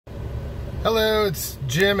Hello, it's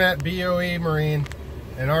Jim at BOE Marine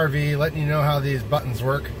and RV letting you know how these buttons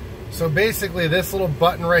work. So basically this little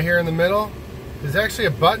button right here in the middle is actually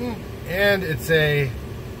a button, and it's a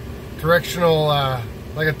directional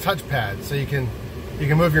like a touchpad, so you can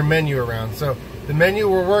move your menu around. So the menu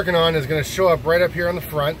we're working on is going to show up right up here on the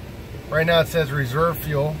front. Right now it says reserve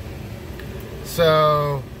fuel.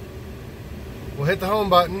 So we'll hit the home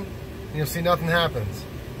button and you'll see nothing happens.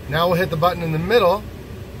 Now we'll hit the button in the middle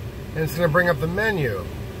and it's going to bring up the menu.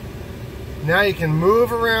 Now you can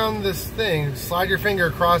move around this thing, slide your finger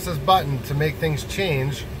across this button to make things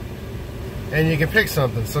change, and you can pick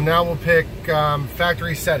something. So now we'll pick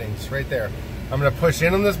factory settings right there. I'm going to push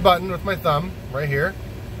in on this button with my thumb right here,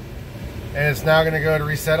 and it's now going to go to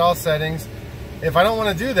reset all settings. If I don't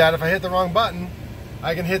want to do that, if I hit the wrong button,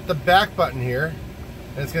 I can hit the back button here,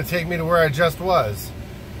 and it's going to take me to where I just was.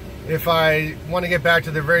 If I want to get back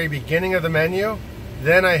to the very beginning of the menu,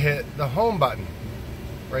 then I hit the home button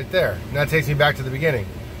right there. And that takes me back to the beginning.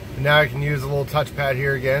 And now I can use a little touchpad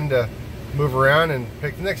here again to move around and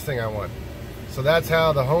pick the next thing I want. So that's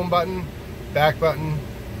how the home button, back button,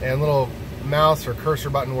 and little mouse or cursor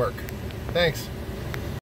button work. Thanks.